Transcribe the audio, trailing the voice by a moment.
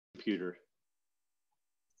computer.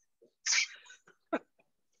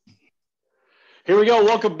 Here we go.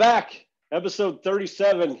 Welcome back. Episode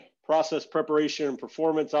 37, Process, Preparation, and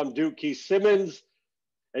Performance. I'm Duke Keith Simmons.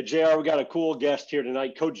 At JR, we got a cool guest here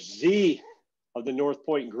tonight. Coach Z of the North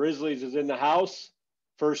Point Grizzlies is in the house.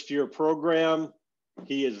 First-year program.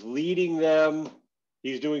 He is leading them.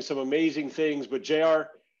 He's doing some amazing things. But JR,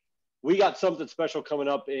 we got something special coming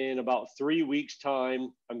up in about 3 weeks'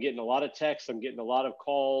 time. I'm getting a lot of texts. I'm getting a lot of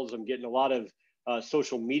calls. I'm getting a lot of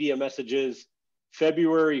social media messages.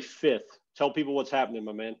 February 5th. Tell people what's happening,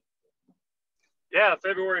 my man. Yeah,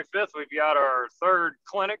 February 5th, we've got our third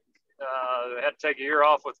clinic. Had to take a year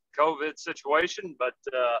off with the COVID situation, but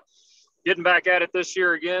getting back at it this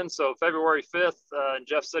year again. So February 5th in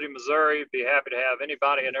Jeff City, Missouri. Be happy to have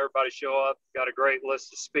anybody and everybody show up. Got a great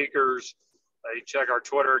list of speakers. You check our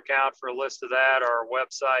Twitter account for a list of that, our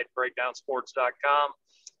website, breakdownsports.com.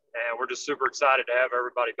 And we're just super excited to have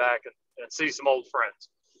everybody back and see some old friends.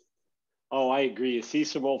 Oh, I agree. See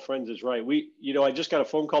some old friends is right. I just got a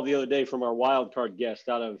phone call the other day from our wild card guest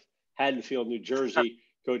out of Haddonfield, New Jersey,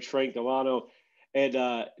 Coach Frank Delano. And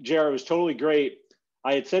JR, it was totally great.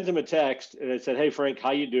 I had sent him a text and I said, "Hey, Frank,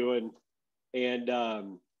 how you doing?"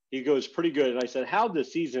 And he goes, "Pretty good." And I said, "How'd the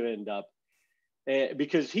season end up?"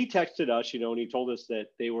 Because he texted us, and he told us that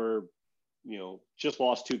they were, just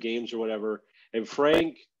lost 2 games or whatever. And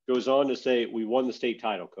Frank goes on to say, "We won the state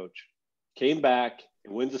title, Coach. Came back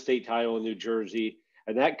and wins the state title in New Jersey.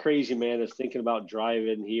 And that crazy man is thinking about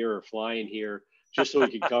driving here or flying here just so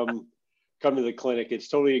he could come to the clinic." It's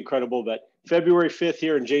totally incredible. But February 5th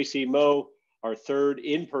here in JC Mo, our third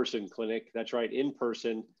in-person clinic. That's right, in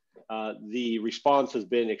person. The response has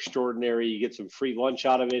been extraordinary. You get some free lunch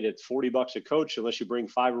out of it. It's $40 a coach. Unless you bring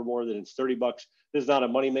 5 or more, then it's $30. This is not a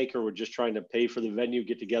moneymaker. We're just trying to pay for the venue,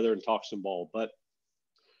 get together and talk some ball. But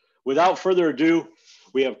without further ado,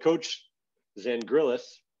 we have Coach Zangriles,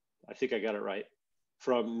 I think I got it right,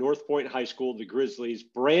 from North Point High School, the Grizzlies,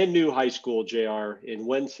 brand new high school, JR, in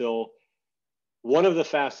Wentzville, one of the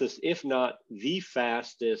fastest, if not the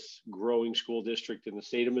fastest growing school district in the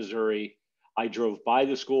state of Missouri. I drove by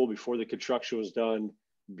the school before the construction was done.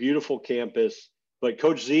 Beautiful campus. But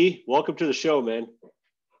Coach Z, welcome to the show, man.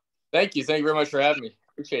 Thank you. Thank you very much for having me.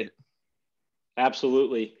 Appreciate it.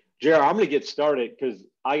 Absolutely. JR, I'm going to get started because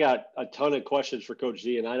I got a ton of questions for Coach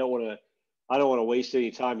Z, and I don't want to waste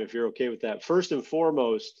any time if you're okay with that. First and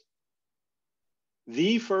foremost,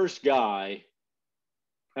 the first guy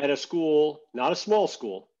at a school, not a small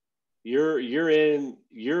school. You're in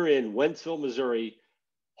Wentzville, Missouri.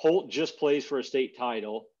 Holt just plays for a state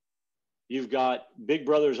title. You've got big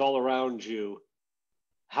brothers all around you.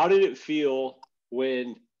 How did it feel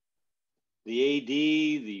when the AD,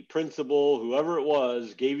 the principal, whoever it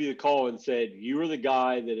was, gave you the call and said, "You are the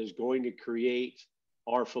guy that is going to create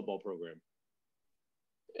our football program"?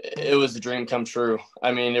 It was a dream come true.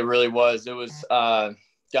 I mean, it really was. It was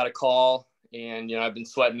got a call, and I've been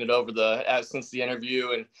sweating it over since the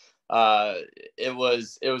interview, and it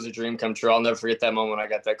was a dream come true. I'll never forget that moment when I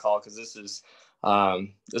got that call, because this is a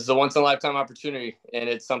once in a lifetime opportunity, and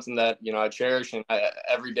it's something that I cherish, and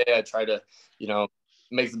every day I try to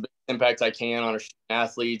make the biggest impact I can on our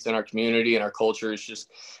athletes and our community and our culture. It's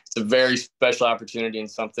a very special opportunity and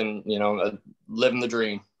something living the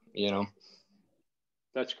dream.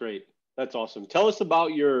 That's great. That's awesome. Tell us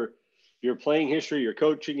about your playing history, your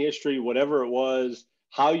coaching history, whatever it was,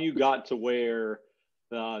 how you got to wear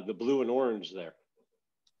the blue and orange there.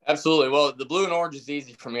 Absolutely. Well, the blue and orange is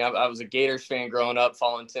easy for me. I was a Gators fan growing up,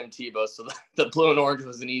 following Tim Tebow, so the blue and orange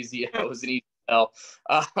was an easy sell.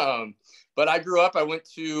 But I grew up. I went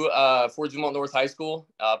to Fort Dumont North High School,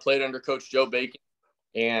 played under Coach Joe Bacon,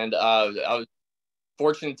 and I was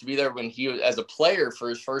fortunate to be there when he was as a player for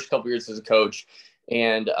his first couple years as a coach.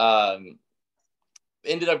 And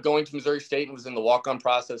ended up going to Missouri State and was in the walk-on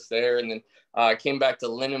process there. And then came back to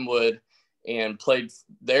Lindenwood and played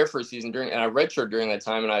there for a season and I redshirted during that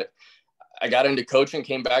time. And I got into coaching,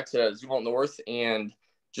 came back to Dumont North, and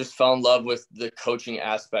just fell in love with the coaching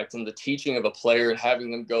aspect and the teaching of a player and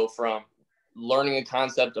having them go from learning a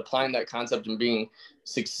concept, applying that concept and being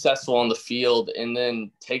successful on the field, and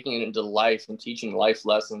then taking it into life and teaching life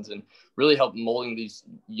lessons and really help molding these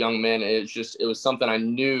young men. It was something I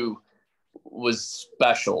knew was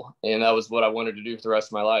special, and that was what I wanted to do for the rest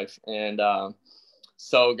of my life. And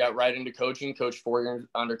so got right into coaching, coached 4 years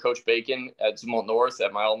under Coach Bacon at Dumont North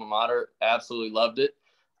at my alma mater. Absolutely loved it.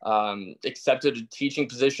 Accepted a teaching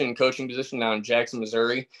position, coaching position now in Jackson,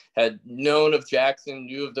 Missouri. Had known of Jackson,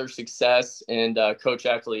 knew of their success, and Coach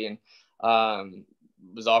Eckley, and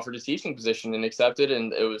was offered a teaching position and accepted.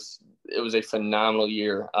 And it it was a phenomenal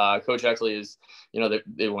year. Coach Eckley is,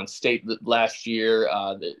 they won state last year.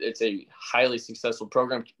 It's a highly successful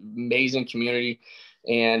program, amazing community.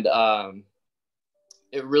 And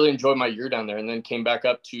it really enjoyed my year down there, and then came back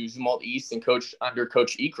up to Zumwalt East and coached under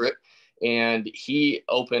Coach Ekrit, and he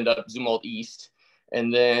opened up Zumwalt East,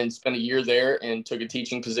 and then spent a year there and took a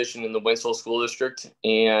teaching position in the Wentzville School District,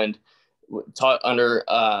 and taught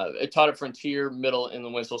at Frontier Middle in the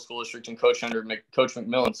Wentzville School District and coached under Coach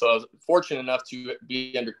McMillan. So I was fortunate enough to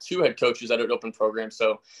be under two head coaches at an open program.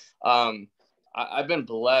 So I've been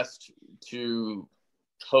blessed to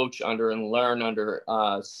coach under and learn under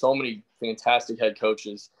so many fantastic head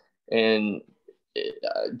coaches, and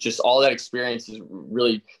just all that experience has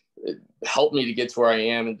really helped me to get to where I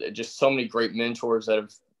am, and just so many great mentors that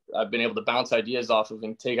I've been able to bounce ideas off of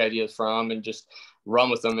and take ideas from and just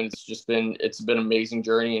run with them. And it's been an amazing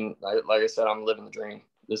journey. And like I said, I'm living the dream.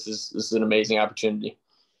 This is an amazing opportunity.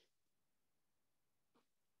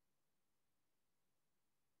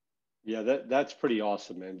 Yeah, that's pretty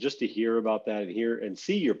awesome, man. Just to hear about that and hear and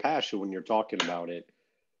see your passion when you're talking about it.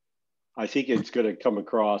 I think it's going to come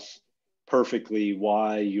across perfectly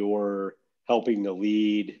why you're helping to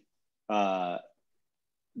lead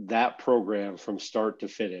that program from start to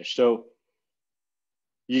finish. So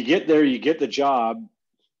you get there, you get the job,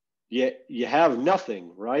 yet you have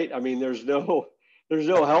nothing, right? I mean, there's no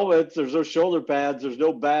helmets, there's no shoulder pads, there's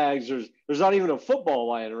no bags, there's not even a football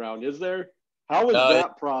lying around, is there? How was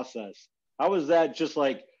that process? How was that just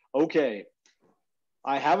like, okay,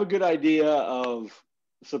 I have a good idea of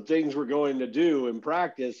some things we're going to do in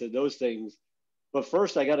practice and those things, but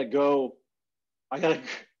first I got to go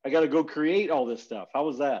create all this stuff. How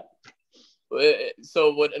was that?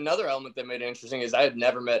 So what another element that made it interesting is I had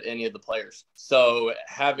never met any of the players. So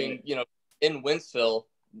having, in Wentzville,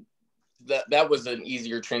 that was an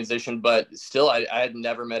easier transition, but still I had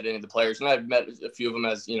never met any of the players, and I've met a few of them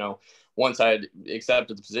as, once I had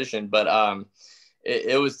accepted the position, but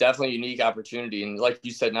it was definitely a unique opportunity. And like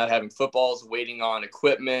you said, not having footballs, waiting on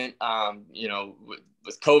equipment,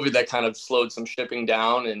 with COVID, that kind of slowed some shipping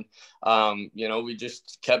down. And, we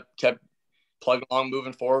just kept plugging along,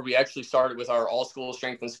 moving forward. We actually started with our all school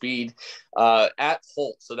strength and speed at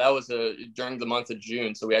Holt. So that was during the month of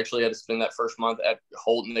June. So we actually had to spend that first month at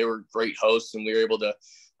Holt, and they were great hosts, and we were able to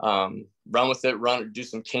run with it, do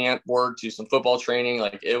some camp work, do some football training.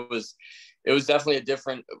 Like it was definitely a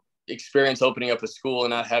different experience opening up a school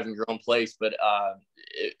and not having your own place, but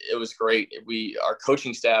it was great. Our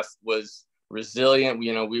coaching staff was resilient.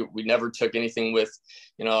 We never took anything with,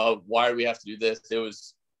 why do we have to do this? It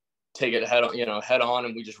was take it head on,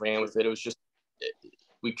 and we just ran with it. It was just,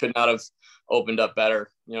 we could not have opened up better,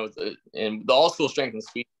 and the all school strength and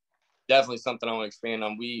speed, definitely something I want to expand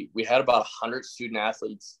on. We had about 100 student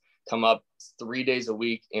athletes come up 3 days a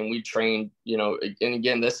week, and we trained, and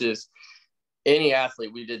again, this is any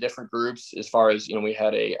athlete. We did different groups as far as,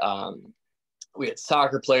 we had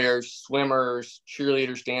soccer players, swimmers,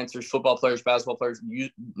 cheerleaders, dancers, football players, basketball players.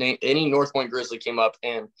 Any North Point Grizzly came up,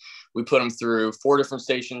 and we put them through 4 different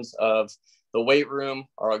stations of the weight room,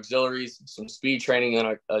 our auxiliaries, some speed training,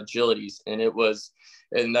 and agilities.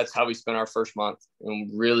 And that's how we spent our first month,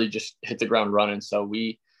 and really just hit the ground running. So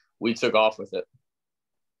we took off with it.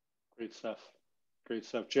 Great stuff.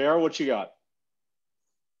 JR, what you got?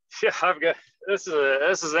 Yeah, I've got this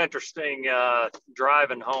is interesting.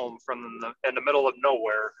 Driving home from in the middle of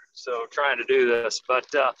nowhere, so trying to do this. But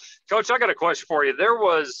Coach, I got a question for you.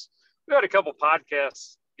 We had a couple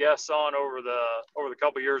podcast guests on over the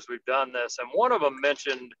couple of years we've done this, and one of them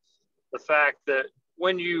mentioned the fact that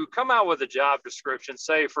when you come out with a job description,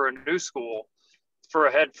 say for a new school, for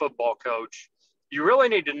a head football coach, you really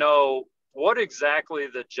need to know what exactly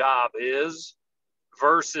the job is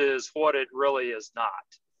versus what it really is not.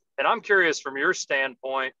 And I'm curious from your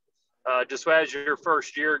standpoint, just as your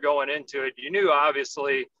first year going into it, you knew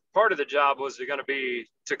obviously part of the job was going to be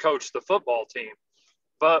to coach the football team.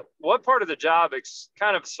 But what part of the job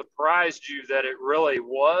kind of surprised you that it really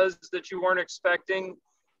was that you weren't expecting?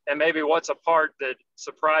 And maybe what's a part that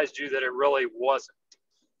surprised you that it really wasn't?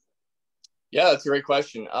 Yeah, that's a great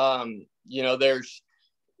question. I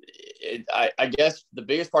guess the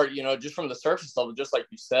biggest part, just from the surface level, just like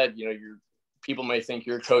you said, people may think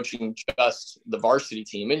you're coaching just the varsity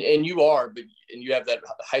team, and you are, and you have that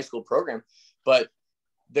high school program, but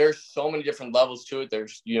there's so many different levels to it.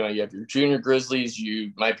 There's, you have your junior Grizzlies,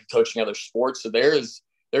 you might be coaching other sports. So there's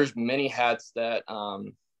many hats that a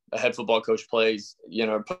head football coach plays,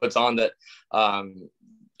 puts on that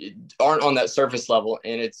aren't on that surface level.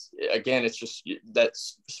 And it's just that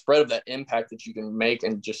spread of that impact that you can make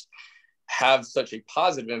and just have such a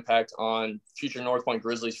positive impact on future North Point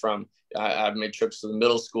Grizzlies from I've made trips to the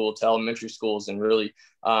middle school, to elementary schools, and really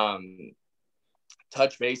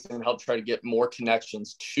touch base and help try to get more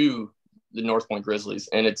connections to the North Point Grizzlies.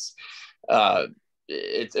 And it's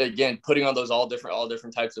again, putting on those all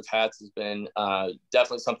different types of hats has been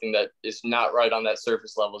definitely something that is not right on that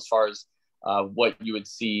surface level as far as what you would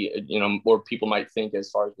see, or people might think as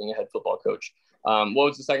far as being a head football coach. What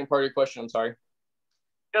was the second part of your question? I'm sorry.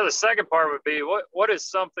 Yeah, the second part would be what is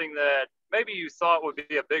something that maybe you thought would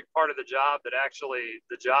be a big part of the job that actually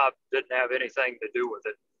the job didn't have anything to do with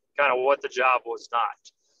it, kind of what the job was not.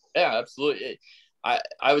 Yeah, absolutely.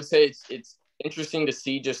 I would say it's interesting to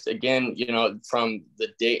see, just again, from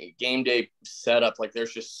the game day setup, like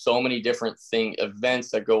there's just so many different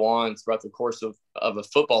events that go on throughout the course of a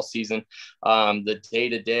football season. The day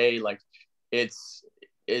to day, like it's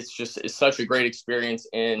such a great experience.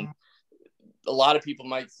 And a lot of people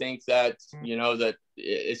might think that, that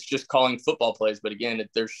it's just calling football plays, but again,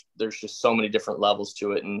 there's just so many different levels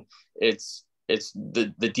to it. And it's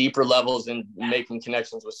the deeper levels in making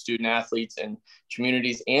connections with student athletes and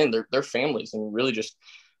communities and their families, and really just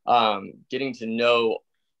getting to know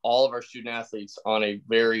all of our student athletes on a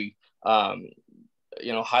very,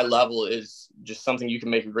 high level is just something you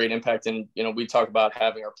can make a great impact. And, we talk about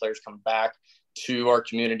having our players come back to our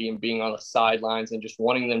community and being on the sidelines and just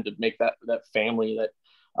wanting them to make that family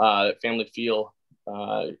feel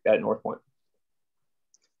at North Point.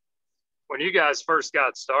 When you guys first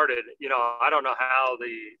got started, I don't know how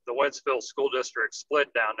the Wentzville school district split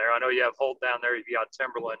down there. I know you have Holt down there, you've got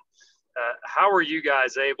Timberland. How were you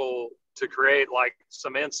guys able to create like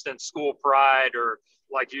some instant school pride, or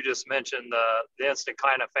like you just mentioned, the instant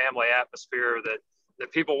kind of family atmosphere that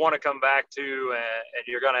people want to come back to, and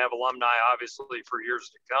you're going to have alumni obviously for years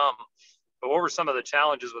to come. But what were some of the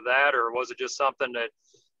challenges with that? Or was it just something that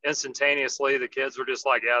instantaneously the kids were just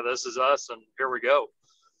like, yeah, this is us and here we go?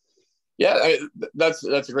 Yeah, that's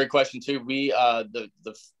a great question too. We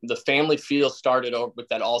the family feel started over with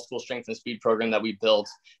that all school strength and speed program that we built,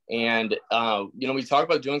 and we talk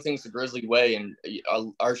about doing things the Grizzly way, and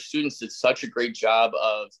our students did such a great job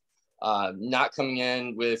of not coming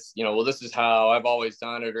in with well, this is how I've always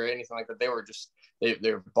done it or anything like that. They were just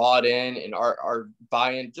they're bought in, and our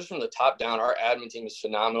buy-in just from the top down. Our admin team is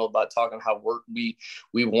phenomenal about talking how we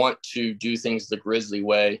want to do things the Grizzly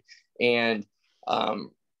way, and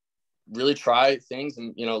really try things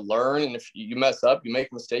and learn. And if you mess up, you make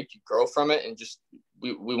a mistake, you grow from it, and just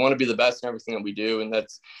we want to be the best in everything that we do. And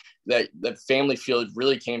that's that family feel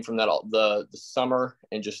really came from that the summer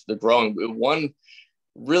and just the growing. One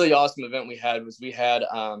really awesome event we had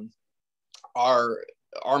our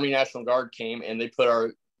Army National Guard came, and they put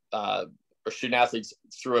our student athletes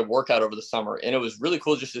through a workout over the summer, and it was really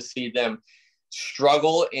cool just to see them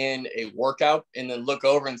struggle in a workout and then look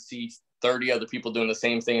over and see 30 other people doing the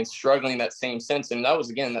same thing and struggling in that same sense. And that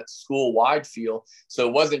was, again, that school-wide feel. So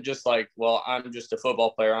it wasn't just like, well, I'm just a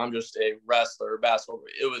football player, I'm just a wrestler or basketball.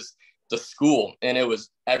 It was the school, and it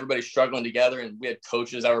was everybody struggling together, and we had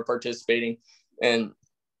coaches that were participating. And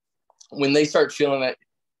when they start feeling that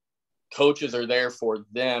coaches are there for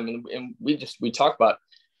them, and we talk about,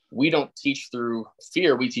 we don't teach through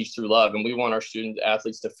fear, we teach through love. And we want our student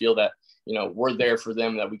athletes to feel that we're there for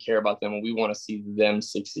them, that we care about them, and we want to see them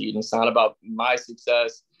succeed. And it's not about my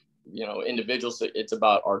success, individuals. It's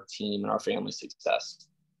about our team and our family success.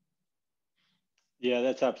 Yeah,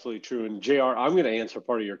 that's absolutely true. And JR, I'm going to answer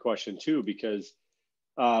part of your question too, because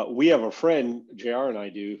we have a friend, JR and I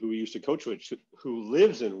do, who we used to coach with, who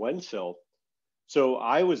lives in Wentzville. So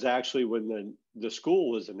I was actually, when the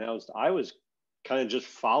school was announced, I was kind of just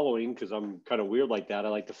following, because I'm kind of weird like that. I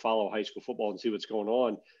like to follow high school football and see what's going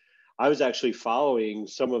on. I was actually following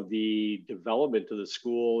some of the development of the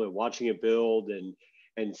school and watching it build,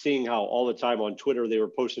 and seeing how all the time on Twitter they were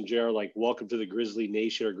posting, JR, like, welcome to the Grizzly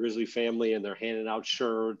Nation or Grizzly family, and they're handing out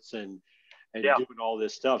shirts and doing all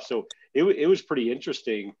this stuff. So it was pretty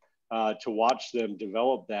interesting to watch them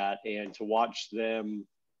develop that, and to watch them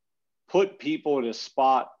put people in a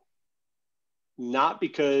spot, not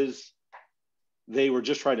because they were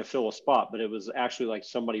just trying to fill a spot, but it was actually like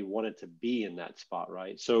somebody wanted to be in that spot,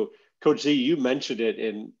 right? So Coach Z, you mentioned it,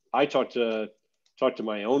 and I talked to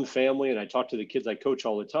my own family, and I talk to the kids I coach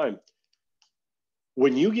all the time.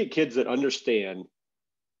 When you get kids that understand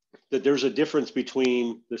that there's a difference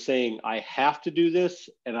between the saying, I have to do this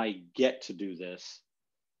and I get to do this,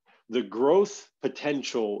 the growth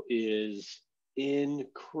potential is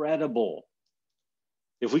incredible.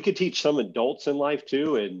 If we could teach some adults in life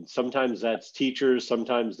too, and sometimes that's teachers,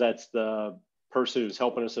 sometimes that's the person who's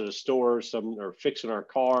helping us at a store, or fixing our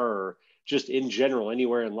car, or just in general,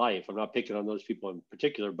 anywhere in life. I'm not picking on those people in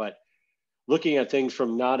particular, but looking at things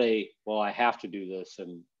from not a, well, I have to do this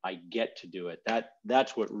and I get to do it.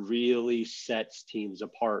 That's what really sets teams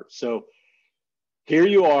apart. So here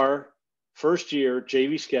you are, first year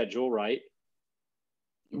JV schedule, right?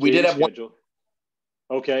 We did have schedule.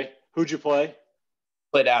 Okay. Who'd you play?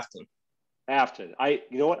 Played Afton. Afton.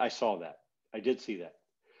 You know what? I saw that. I did see that.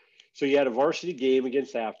 So you had a varsity game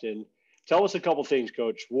against Afton. Tell us a couple things,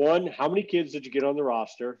 Coach. One, how many kids did you get on the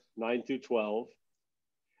roster, 9 through 12?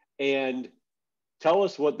 And tell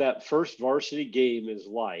us what that first varsity game is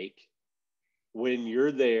like when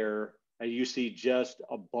you're there and you see just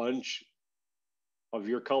a bunch of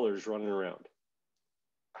your colors running around.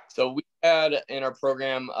 So we had in our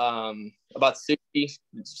program about 60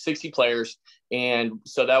 players. And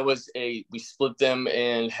so that was we split them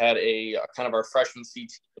and had a kind of our freshman C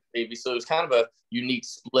team. So it was kind of a unique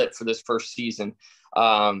split for this first season.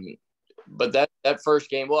 But that first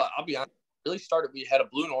game, well, I'll be honest, really started, we had a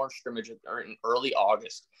blue and orange scrimmage in early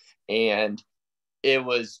August. And it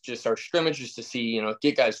was just our scrimmages to see,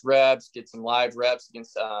 get guys reps, get some live reps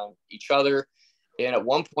against each other. And at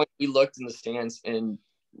one point we looked in the stands and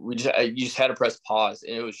you just had to press pause.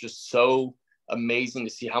 And it was just so amazing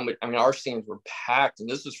to see how much, our stands were packed, and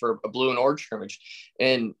this was for a blue and orange scrimmage.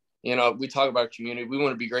 And, we talk about community. We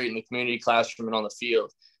want to be great in the community classroom and on the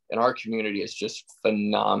field. And our community is just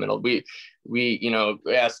phenomenal. We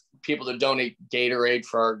asked people to donate Gatorade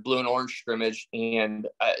for our blue and orange scrimmage. And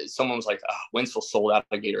someone was like, Wentzville sold out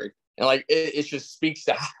of Gatorade. And it just speaks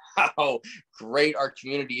to how great our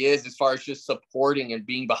community is as far as just supporting and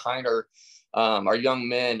being behind our young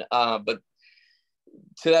men. But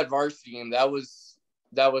to that varsity game, that was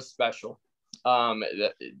special.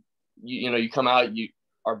 You come out,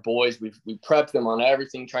 our boys, we prepped them on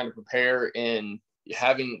everything, trying to prepare, and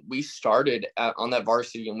we started on that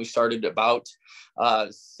varsity, and we started about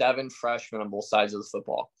 7 freshmen on both sides of the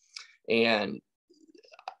football. And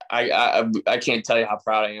I can't tell you how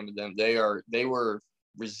proud I am of them. They were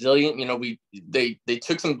resilient. They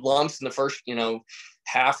took some lumps in the first,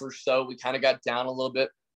 half or so. We kind of got down a little bit,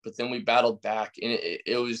 but then we battled back, and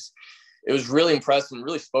it was really impressive and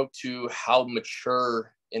really spoke to how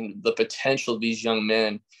mature and the potential of these young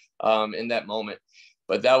men in that moment.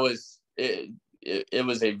 But that was it. It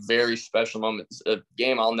was a very special moment, a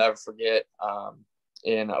game I'll never forget.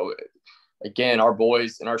 And again, our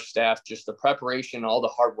boys and our staff, just the preparation, all the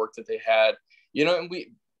hard work that they had, and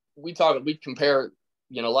we compare,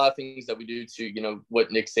 a lot of things that we do to,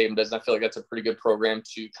 what Nick Saban does. And I feel like that's a pretty good program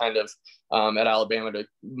to kind of at Alabama to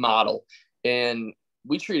model. And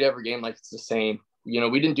we treat every game like it's the same.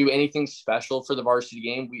 We didn't do anything special for the varsity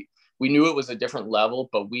game. We knew it was a different level,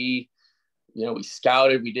 but we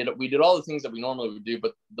scouted, we did all the things that we normally would do,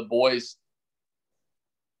 but the boys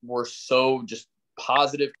were so just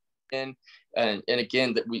positive. And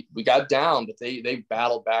again, that we got down, but they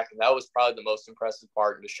battled back. And that was probably the most impressive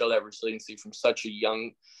part, and to show that resiliency from such a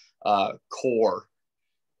young core.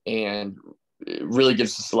 And it really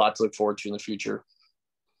gives us a lot to look forward to in the future.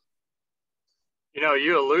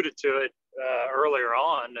 You alluded to it earlier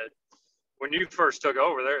on that when you first took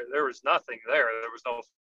over, there was nothing there. There was no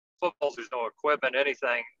footballs, there's no equipment,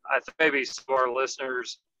 anything. I think maybe some of our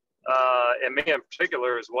listeners and me in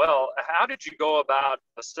particular as well, how did you go about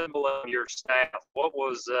assembling your staff? What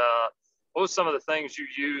was some of the things you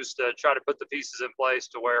used to try to put the pieces in place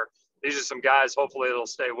to where these are some guys, hopefully it'll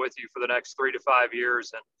stay with you for the next 3 to 5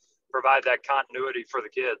 years and provide that continuity for the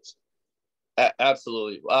kids?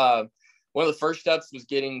 Absolutely. One of the first steps was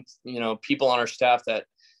getting, people on our staff that,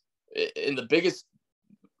 and the biggest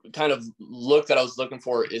kind of look that I was looking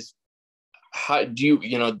for is, how do you,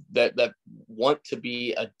 that want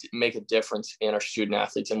to make a difference in our student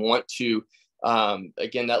athletes and want to,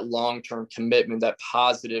 again, that long-term commitment, that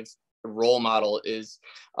positive role model is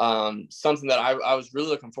something that I was really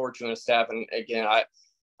looking forward to in a staff. And again,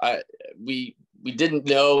 we didn't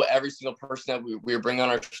know every single person that we were bringing on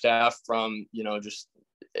our staff from,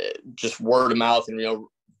 just word of mouth and,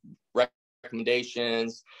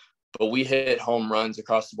 recommendations, but we hit home runs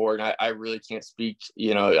across the board. And I really can't speak,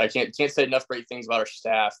 I can't say enough great things about our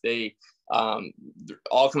staff. They're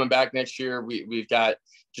all coming back next year. We've got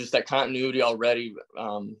just that continuity already.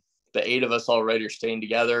 The 8 of us already are staying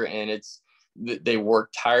together, and they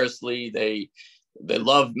work tirelessly. They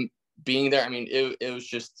love being there. It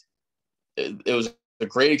was a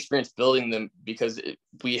great experience building them, because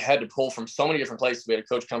we had to pull from so many different places. We had a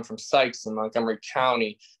coach come from Sykes in Montgomery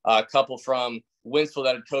County, a couple from Wentzville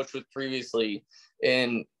that had coached with previously.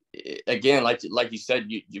 And again, like you said,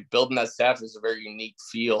 you're building that staff is a very unique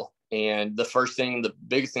feel. And the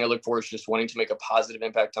biggest thing I look for is just wanting to make a positive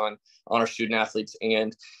impact on our student athletes.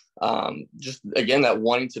 And just, again, that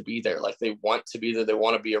wanting to be there, like they want to be there. They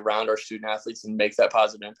want to be around our student athletes and make that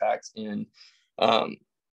positive impact. And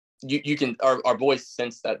you can, our boys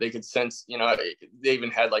sense that. They could sense, they even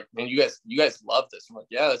had like, man, you guys love this. I'm like,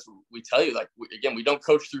 yeah, that's what we tell you. Like, we don't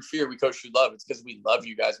coach through fear. We coach through love. It's because we love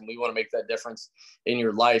you guys and we want to make that difference in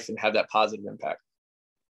your life and have that positive impact.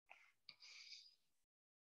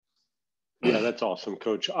 Yeah, that's awesome,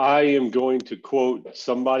 Coach. I am going to quote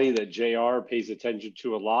somebody that JR pays attention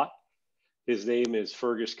to a lot. His name is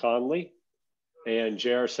Fergus Conley, and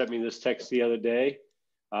JR sent me this text the other day.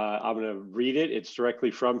 I'm going to read it. It's directly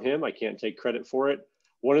from him. I can't take credit for it.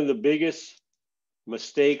 One of the biggest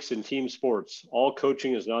mistakes in team sports, all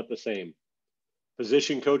coaching is not the same.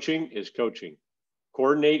 Position coaching is coaching.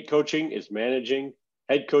 Coordinate coaching is managing.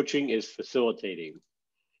 Head coaching is facilitating.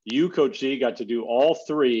 You, Coach Z, got to do all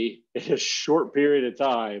three in a short period of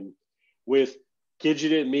time with kids you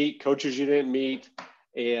didn't meet, coaches you didn't meet,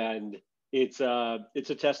 and it's a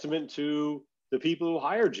testament to the people who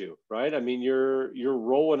hired you, right? I mean, you're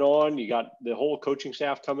rolling on. You got the whole coaching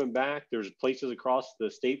staff coming back. There's places across the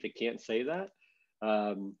state that can't say that.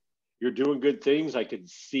 You're doing good things. I could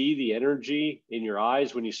see the energy in your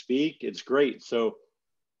eyes when you speak. It's great. So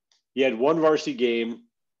you had one varsity game.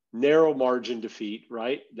 Narrow margin defeat,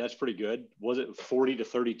 right? That's pretty good. Was it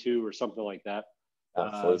 40-32 or something like that?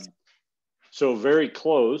 So very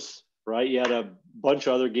close, right? You had a bunch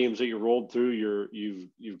of other games that you rolled through.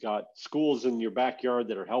 You've got schools in your backyard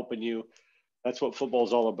that are helping you. That's what football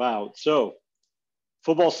is all about. So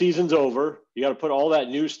football season's over. You got to put all that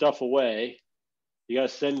new stuff away. You got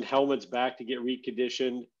to send helmets back to get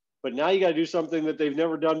reconditioned. But now you got to do something that they've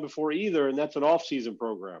never done before either, and that's an off-season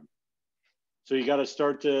program. So you have to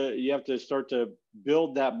start to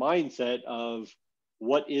build that mindset of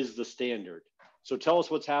what is the standard. So tell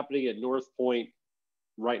us what's happening at North Point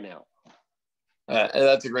right now.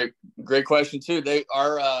 That's a great question too.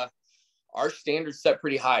 Our standards set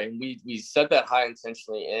pretty high, and we set that high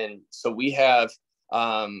intentionally. And so we have,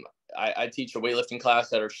 I teach a weightlifting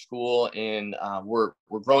class at our school, and we're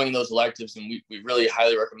growing those electives, and we really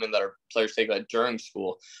highly recommend that our players take that during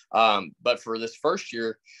school. But for this first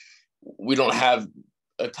year, we don't have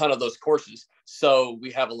a ton of those courses. So we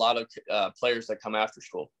have a lot of players that come after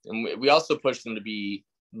school. And we also push them to be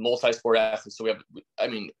multi-sport athletes. So we have,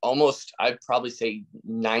 almost, I'd probably say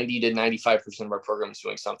 90 to 95% of our program is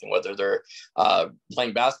doing something, whether they're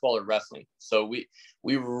playing basketball or wrestling. So we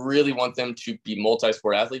really want them to be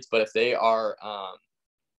multi-sport athletes. But if they are,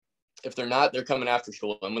 if they're not, they're coming after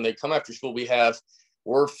school. And when they come after school,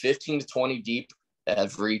 we're 15 to 20 deep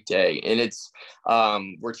every day. And it's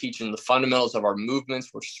we're teaching the fundamentals of our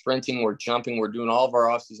movements. We're sprinting, we're jumping, we're doing all of our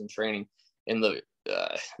off-season training. And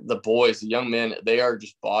the boys, the young men, they are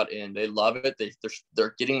just bought in. They love it.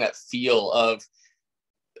 They're getting that feel of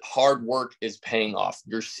hard work is paying off.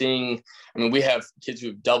 You're seeing, we have kids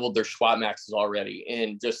who've doubled their squat maxes already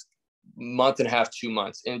in just month and a half, 2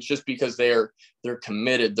 months. And it's just because they're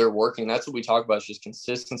committed, they're working. That's what we talk about, is just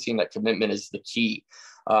consistency, and that commitment is the key.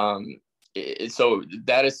 So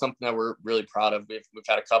that is something that we're really proud of. We've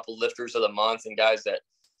had a couple lifters of the month and guys that,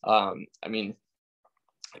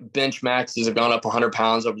 bench maxes have gone up 100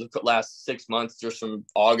 pounds over the last 6 months, just from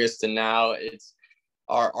August. And now it's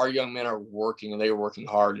our young men are working, and they are working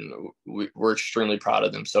hard, and we're extremely proud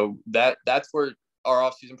of them. So that's where our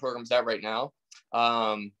off-season program is at right now.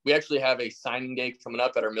 We actually have a signing day coming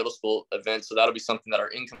up at our middle school event. So that'll be something that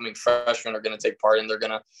our incoming freshmen are going to take part in. They're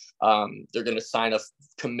going to sign a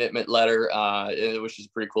commitment letter, which is a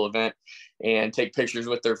pretty cool event, and take pictures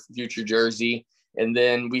with their future jersey. And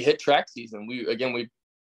then we hit track season. We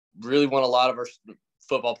really want a lot of our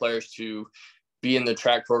football players to be in the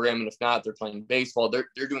track program. And if not, they're playing baseball.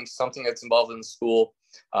 They're doing something that's involved in the school.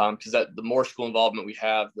 Because the more school involvement we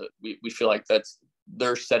have, we feel like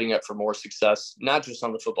they're setting up for more success, not just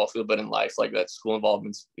on the football field, but in life. Like, that school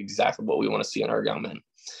involvement's exactly what we want to see in our young men.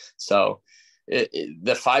 So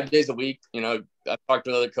the 5 days a week, I've talked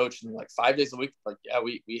to other coaches, and like 5 days a week, like, yeah,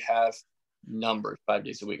 we have numbers 5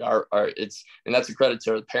 days a week. And that's a credit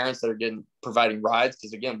to the parents that are providing rides.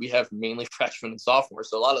 Cause again, we have mainly freshmen and sophomores.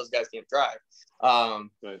 So a lot of those guys can't drive.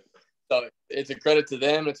 Right. So it's a credit to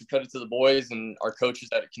them. It's a credit to the boys and our coaches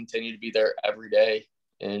that continue to be there every day.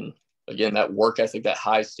 And again, that work ethic, that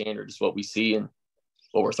high standard is what we see and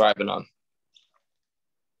what we're thriving on.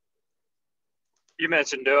 You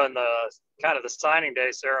mentioned doing the signing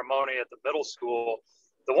day ceremony at the middle school.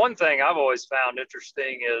 The one thing I've always found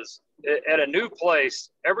interesting is, at a new place,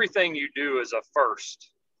 everything you do is a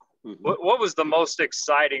first. Mm-hmm. What was the most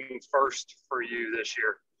exciting first for you this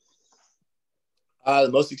year?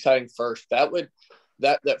 The most exciting first, that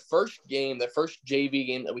first game, that first JV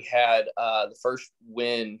game that we had, the first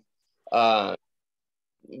win,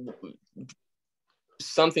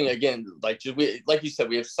 something again, like you said,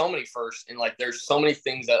 we have so many firsts, and like there's so many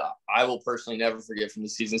things that I will personally never forget from the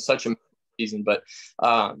season. Such a season, but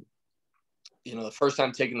the first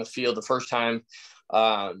time taking the field, the first time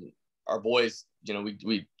our boys,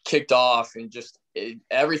 we kicked off, and just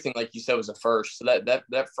everything, like you said, was a first. So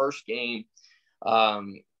that first game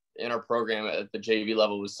in our program at the JV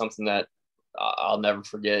level was something that I'll never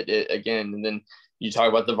forget it again. And then you talk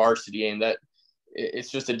about the varsity game, that it's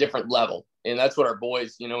just a different level. And that's what our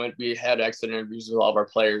boys, we had exit interviews with all of our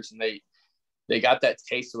players, and they got that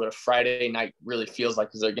taste of what a Friday night really feels like,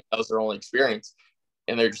 because again, that was their only experience.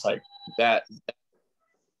 And they're just like, that's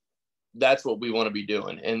what we want to be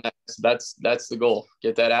doing. And that's the goal,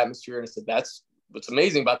 get that atmosphere. And I said, that's what's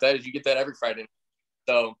amazing about that, is you get that every Friday night.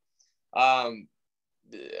 So I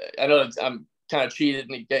know I'm kind of cheated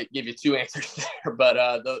and give you two answers there,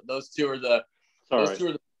 but those two are the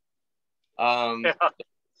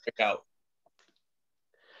check out.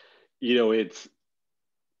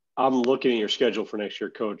 I'm looking at your schedule for next year,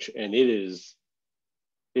 Coach, and it's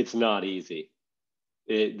not easy.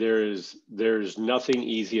 There's nothing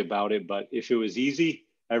easy about it, but if it was easy,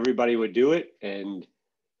 everybody would do it. And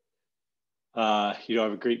I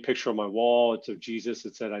have a great picture on my wall. It's of Jesus.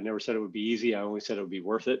 It said, "I never said it would be easy. I only said it would be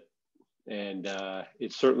worth it." And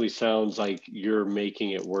it certainly sounds like you're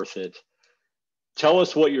making it worth it. Tell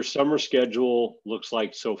us what your summer schedule looks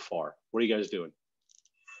like so far. What are you guys doing?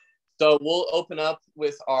 So we'll open up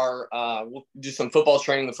with we'll do some football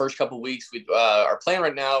training the first couple of weeks. Our plan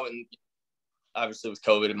right now, and obviously with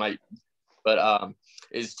COVID,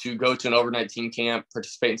 is to go to an overnight team camp,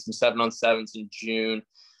 participate in some 7-on-7s in June,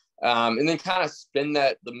 and then kind of spend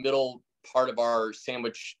the middle part of our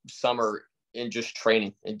sandwich summer in just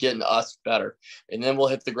training and getting us better. And then we'll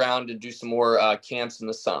hit the ground and do some more camps in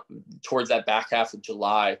the summer towards that back half of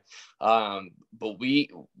July. But we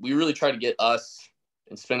really try to get us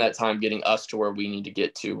and spend that time getting us to where we need to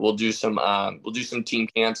get to. We'll do some team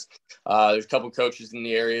camps. There's a couple coaches in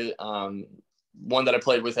the area. One that I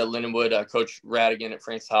played with at Lindenwood, Coach Radigan at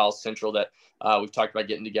Francis Howell Central, that we've talked about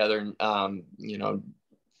getting together and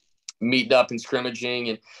meeting up and scrimmaging,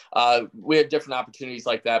 and we have different opportunities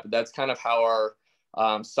like that. But that's kind of how our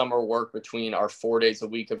summer work, between our 4 days a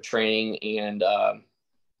week of training and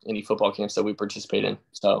any football camps that we participate in.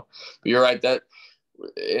 So, but you're right, that's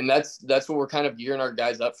what we're kind of gearing our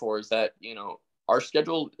guys up for, is that our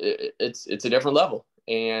schedule, it's a different level,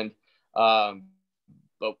 and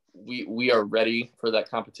but we are ready for that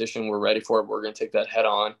competition. We're ready for it. We're going to take that head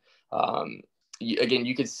on. Again,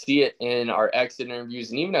 you could see it in our exit interviews,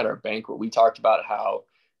 and even at our banquet, we talked about how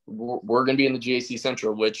we're going to be in the GAC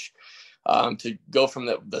Central, which to go from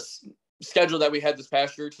the schedule that we had this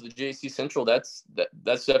past year to the GAC Central, that's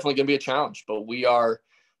definitely going to be a challenge. But we are,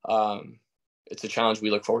 it's a challenge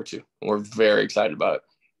we look forward to, and we're very excited about it.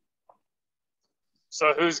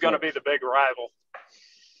 So who's going to be the big rival?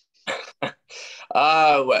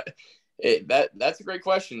 That's a great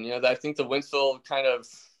question. I think the Wentzville kind of,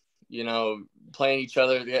 playing each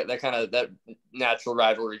other, that natural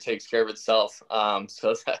rivalry takes care of itself.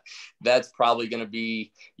 So that's probably going to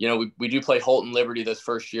be, we do play Holton Liberty this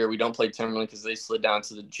first year. We don't play Timberland because they slid down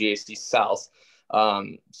to the GAC South.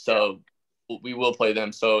 So we will play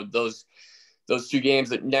them. So those two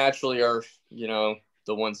games that naturally are, the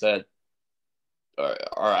ones that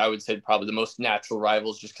are I would say probably the most natural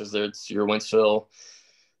rivals, just because it's your Wentzville,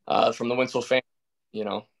 from the Wentzville fan,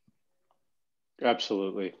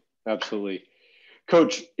 Absolutely.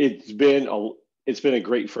 Coach, it's been a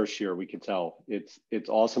great first year. We can tell it's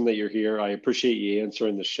awesome that you're here. I appreciate you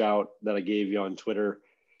answering the shout that I gave you on Twitter.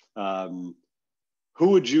 Who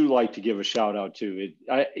would you like to give a shout out to?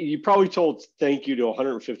 You probably told thank you to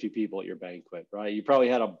 150 people at your banquet, right? You probably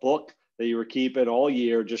had a book that you were keeping all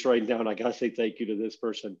year, just writing down, I got to say thank you to this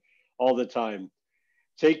person all the time.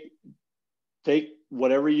 Take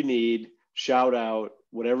whatever you need, shout out,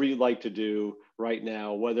 whatever you'd like to do right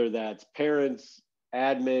now, whether that's parents,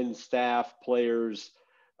 admin, staff, players,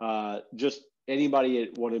 just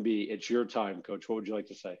anybody want to be. It's your time, Coach. What would you like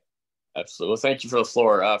to say? Absolutely. Well, thank you for the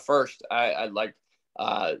floor. First, I'd like,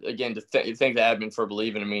 again, to thank the admin for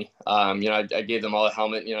believing in me. I gave them all a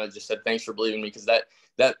helmet, I just said, thanks for believing in me, because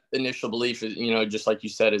that initial belief is, just like you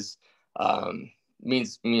said, is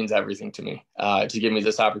means everything to me, to give me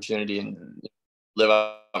this opportunity and live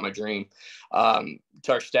out my dream. To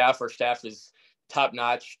our staff is top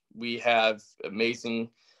notch. We have amazing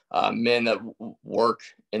men that work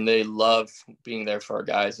and they love being there for our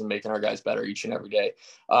guys and making our guys better each and every day.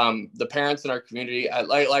 The parents in our community,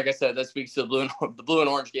 like I said, that speaks to the blue and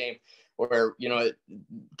orange game, where, you know,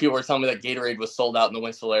 people were telling me that Gatorade was sold out in the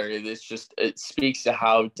Wentzville area. It speaks to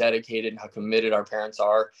how dedicated and how committed our parents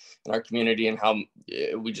are in our community, and how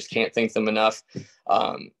we just can't thank them enough.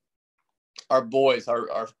 Our boys,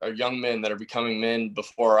 our young men that are becoming men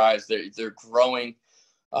before our eyes, they're growing,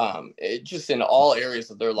 just in all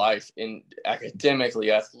areas of their life, in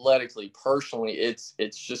academically, athletically, personally. It's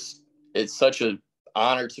such an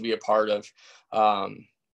honor to be a part of.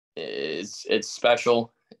 It's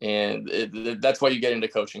special. And that's why you get into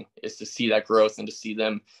coaching, is to see that growth and to see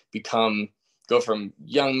them go from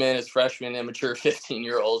young men as freshmen, immature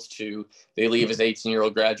 15-year-olds, to they leave as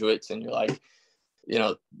 18-year-old graduates. And you're like, you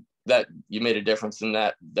know, that you made a difference in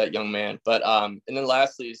that young man. But and then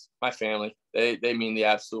lastly is my family. They mean the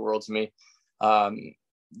absolute world to me.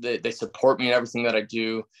 They support me in everything that I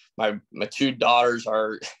do. My two daughters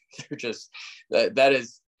they're just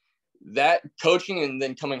that coaching, and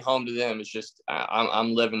then coming home to them is just,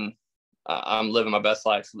 I'm living my best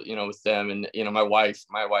life, you know, with them. And, you know, my wife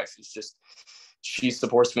is just, she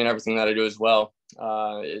supports me in everything that I do as well.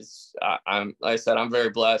 Like I said, I'm very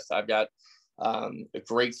blessed. I've got a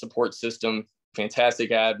great support system, fantastic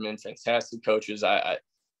admin, fantastic coaches. I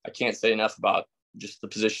can't say enough about just the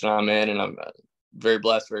position I'm in, and I'm very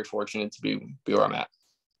blessed, very fortunate to be where I'm at.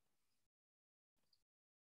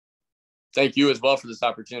 Thank you as well for this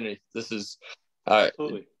opportunity. This is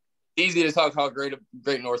easy to talk how great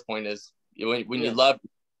North Point is. When you love,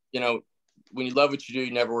 you know, when you love what you do,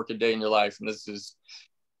 you never work a day in your life. And this is,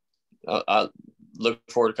 I look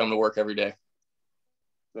forward to coming to work every day.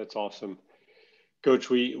 That's awesome. Coach,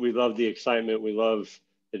 we love the excitement. We love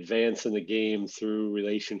advancing the game through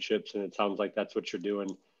relationships. And it sounds like that's what you're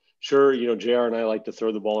doing. Sure, you know, JR and I like to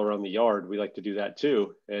throw the ball around the yard. We like to do that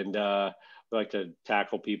too. And, we like to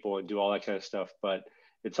tackle people and do all that kind of stuff, but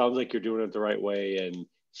it sounds like you're doing it the right way and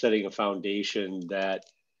setting a foundation that,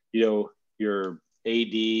 you know, your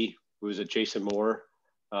AD, was it Jason Moore?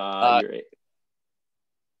 I'm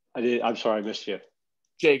sorry, I missed you.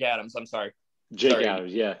 Jake Adams. I'm sorry.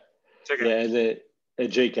 Adams. Yeah.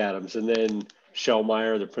 And Jake Adams, and then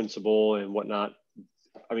Shellmeyer, the principal, and whatnot.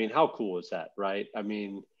 I mean, how cool is that, right? I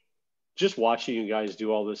mean, just watching you guys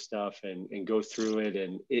do all this stuff and go through it,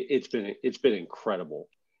 and it's been incredible.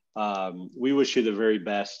 We wish you the very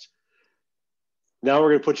best. Now we're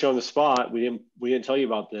going to put you on the spot. We didn't tell you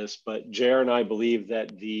about this, but JR and I believe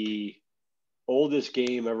that the oldest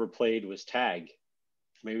game ever played was tag.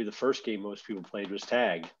 Maybe the first game most people played was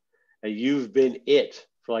tag, and you've been it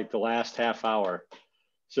for like the last half hour.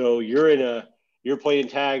 So you're playing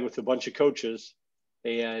tag with a bunch of coaches,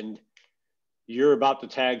 and you're about to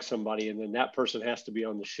tag somebody, and then that person has to be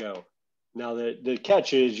on the show. Now the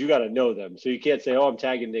catch is you got to know them. So you can't say, "Oh, I'm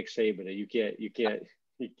tagging Nick Saban."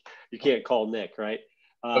 You can't call Nick, right?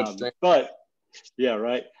 But yeah,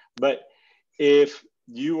 right. But if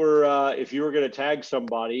you were going to tag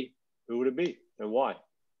somebody, who would it be and why?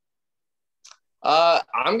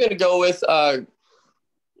 I'm going to go with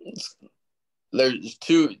there's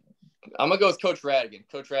two. I'm going to go with Coach Radigan.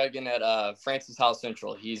 Coach Radigan at Francis House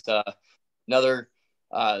Central. He's another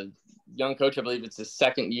young coach. I believe it's his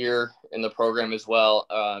second year in the program as well,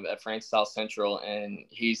 at Francis South Central, and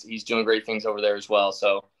he's doing great things over there as well.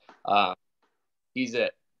 So he's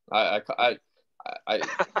it.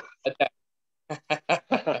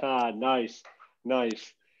 Nice.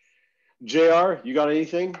 JR, you got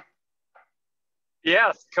anything?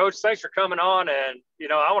 Yeah, Coach, thanks for coming on. And, you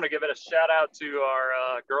know, I want to give it a shout out to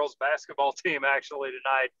our girls basketball team actually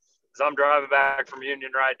tonight. As I'm driving back from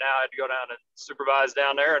Union right now, I had to go down and supervise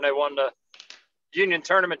down there, and they won the Union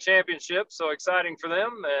Tournament Championship. So exciting for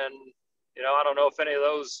them. And, you know, I don't know if any of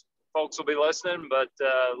those folks will be listening, but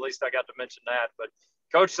at least I got to mention that. But,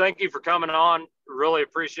 Coach, thank you for coming on. Really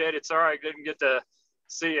appreciate it. Sorry I didn't get to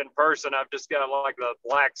see you in person. I've just got like the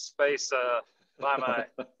black space by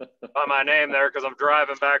my name there because I'm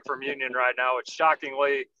driving back from Union right now. It's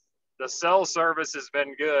shockingly – the cell service has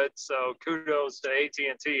been good, so kudos to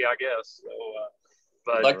AT&T, I guess. So,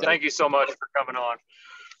 but thank you so much for coming on.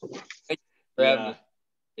 Yeah,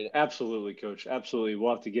 absolutely, Coach. Absolutely.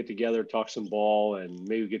 We'll have to get together, talk some ball, and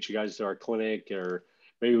maybe get you guys to our clinic, or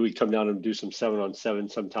maybe we come down and do some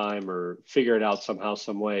 7-on-7 sometime, or figure it out somehow,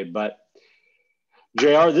 some way. But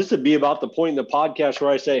JR, this would be about the point in the podcast where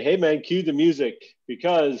I say, hey, man, cue the music,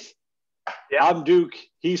 because I'm Duke,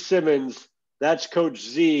 he's Simmons, that's Coach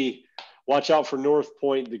Z. Watch out for North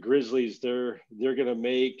Point, the Grizzlies. They're going to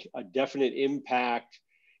make a definite impact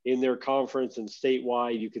in their conference and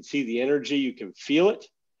statewide. You can see the energy, you can feel it,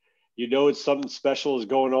 You know it's something special is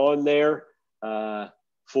going on there.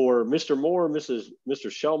 For Mr. Moore, Mr.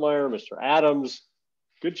 Shellmeyer, Mr. Adams,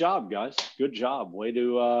 good job, guys. Good job. Way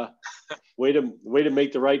to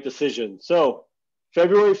make the right decision. So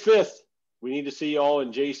February 5th, we need to see you all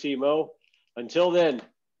in JCMO. Until then,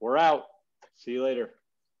 we're out. See you later.